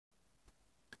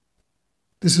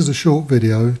This is a short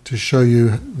video to show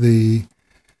you the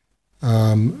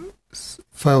FailSafe,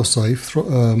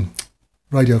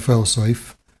 radio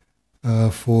FailSafe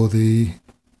for the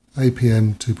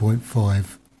PPM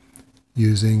 2.5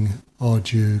 using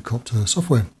Ardupilot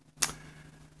software.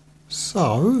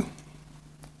 So,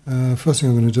 first thing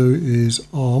I'm going to do is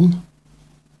arm.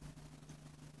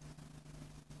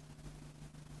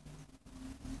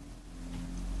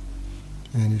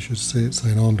 And you should see it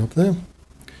saying armed up there.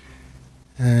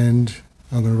 And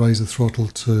I'm going to raise the throttle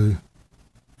to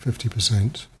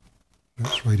 50%.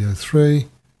 That's radio 3,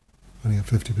 running at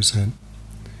 50%.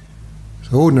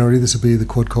 So ordinarily this would be the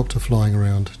quadcopter flying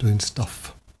around doing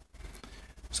stuff.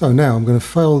 So now I'm going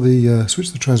to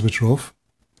switch the transmitter off,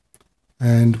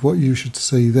 and what you should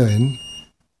see then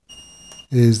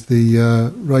is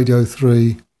the radio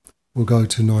 3 will go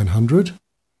to 900,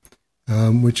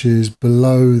 which is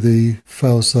below the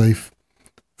fail-safe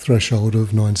threshold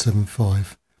of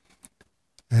 975.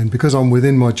 And because I'm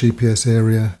within my GPS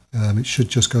area, it should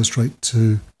just go straight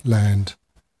to land.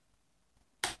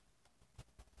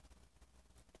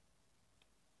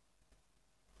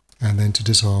 And then to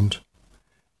disarmed.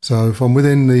 So if I'm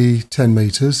within the 10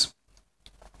 meters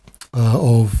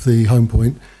of the home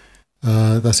point,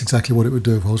 that's exactly what it would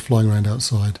do if I was flying around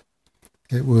outside.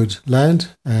 It would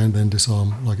land and then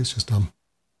disarm like it's just done.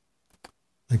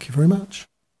 Thank you very much.